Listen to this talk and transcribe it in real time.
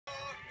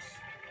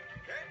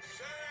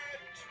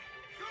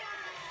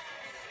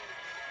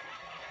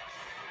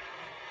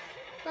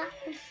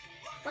Walking,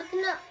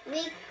 walking up,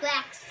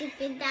 rick-rack,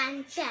 stupid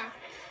and chat.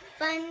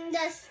 Fun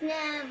just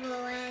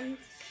never ends.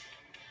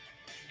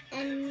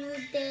 And new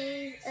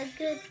day's a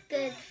good,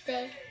 good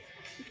day.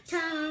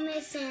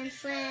 Thomas and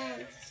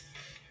friends.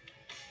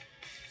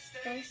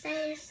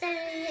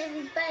 Stay,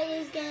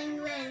 everybody's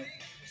getting ready.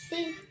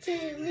 Sleep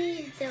to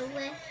leave the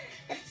way.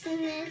 It's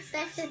a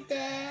special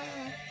day.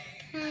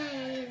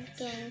 Hey, it's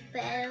getting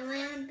better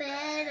and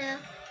better.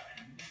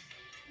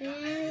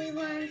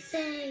 Everyone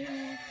saying,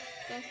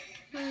 hey,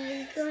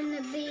 it's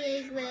gonna be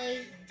a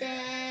great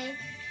day.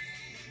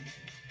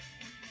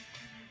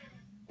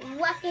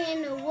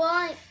 Walking the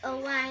white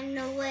around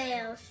the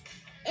whales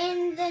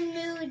in the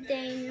new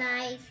day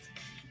night.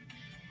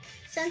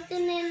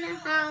 Something in the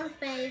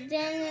holidays,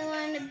 then they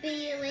wanna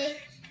be late,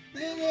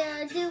 then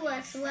they'll do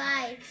us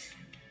right.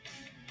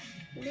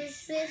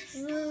 This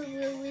rule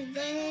we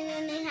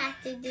then they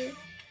have to do.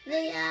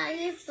 They are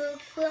here for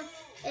cool.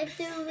 It's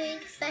a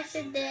week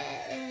special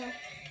day.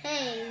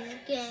 Hey,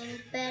 it's getting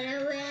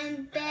better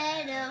and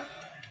better.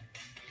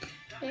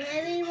 And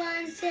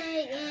everyone's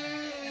saying,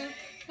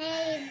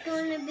 hey, it's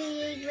gonna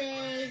be a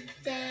great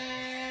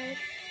day.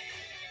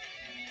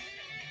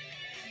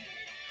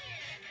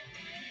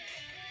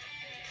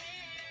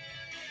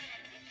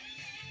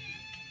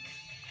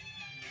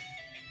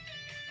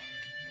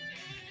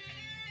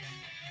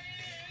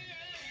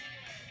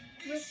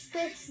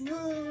 With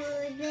rules,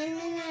 then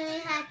they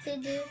have to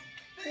do.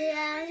 They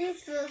are here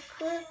for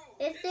cool.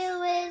 It's a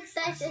week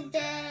special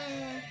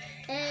day.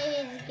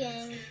 Hey, it's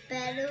getting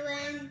better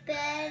and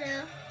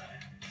better.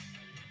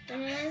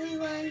 And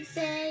everyone's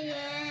saying,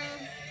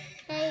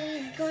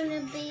 hey, it's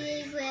gonna be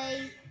a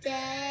great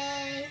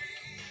day.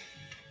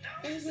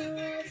 It's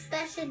a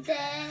special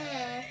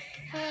day.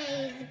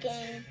 Hey, it's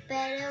getting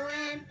better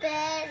and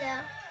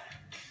better.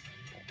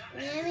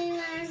 And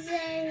everyone's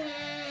saying,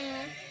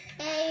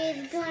 hey,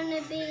 it's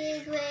gonna be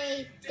a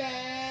great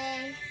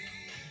day.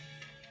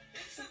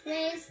 It's a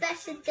very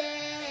special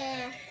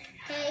day.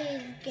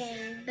 Hey, it's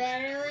getting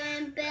better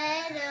and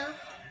better.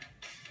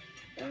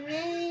 And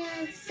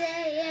everyone's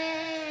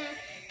saying,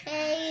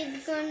 hey,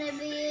 it's gonna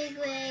be a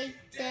great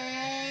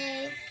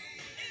day.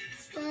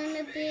 It's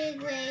gonna be a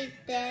great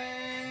day.